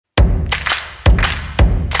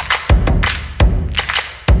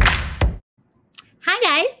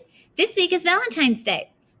This week is Valentine's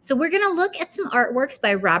Day. So we're going to look at some artworks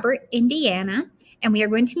by Robert Indiana, and we are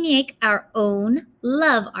going to make our own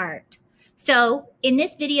love art. So in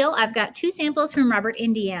this video, I've got two samples from Robert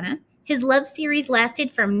Indiana. His love series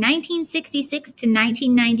lasted from 1966 to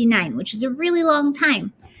 1999, which is a really long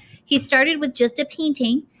time. He started with just a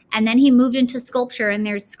painting, and then he moved into sculpture, and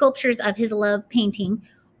there's sculptures of his love painting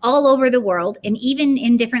all over the world, and even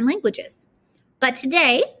in different languages. But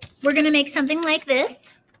today, we're going to make something like this.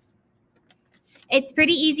 It's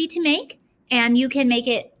pretty easy to make, and you can make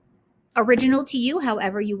it original to you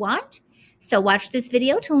however you want. So watch this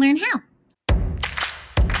video to learn how.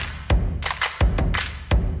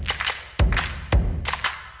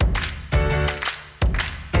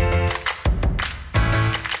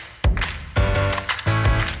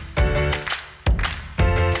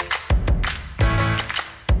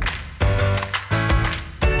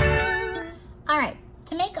 All right,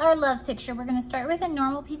 to make our love picture, we're going to start with a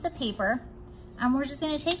normal piece of paper. And we're just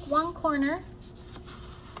going to take one corner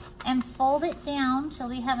and fold it down till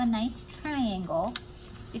we have a nice triangle,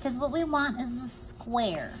 because what we want is a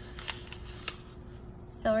square.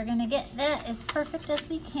 So we're going to get that as perfect as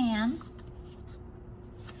we can.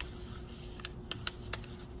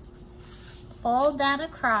 Fold that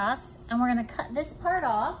across, and we're going to cut this part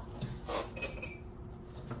off.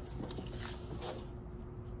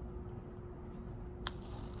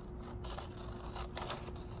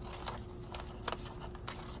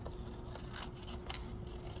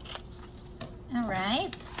 All right,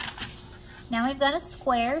 now we've got a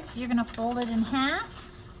square, so you're gonna fold it in half,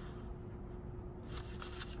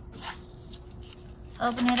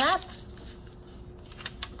 open it up,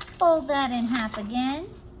 fold that in half again,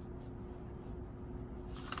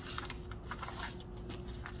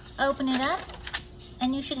 open it up,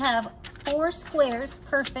 and you should have 4 squares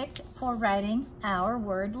perfect for writing our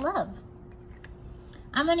word love.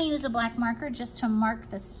 I'm gonna use a black marker just to mark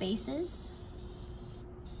the spaces.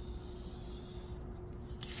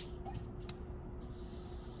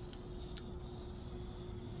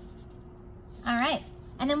 All right,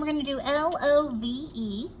 and then we're gonna do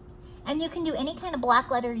L-O-V-E, and you can do any kind of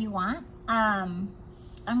black letter you want. I'm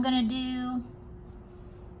gonna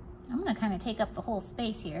kind of take up the whole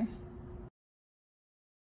space here.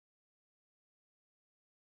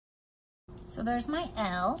 So there's my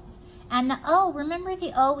L, and the O, remember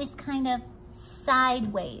the O is kind of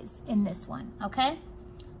sideways in this one, okay?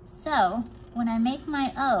 So when I make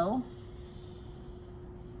my O,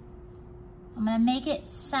 I'm gonna make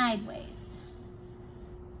it sideways.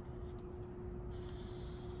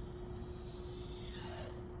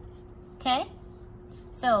 Okay,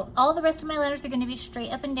 so all the rest of my letters are going to be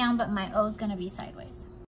straight up and down, but my O is going to be sideways.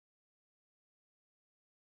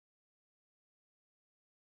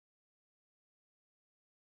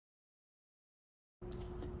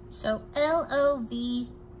 So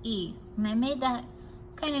L-O-V-E, and I made that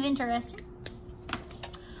kind of interesting.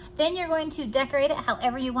 Then you're going to decorate it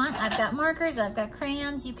however you want. I've got markers, I've got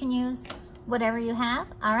crayons, you can use whatever you have.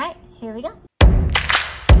 All right, here we go.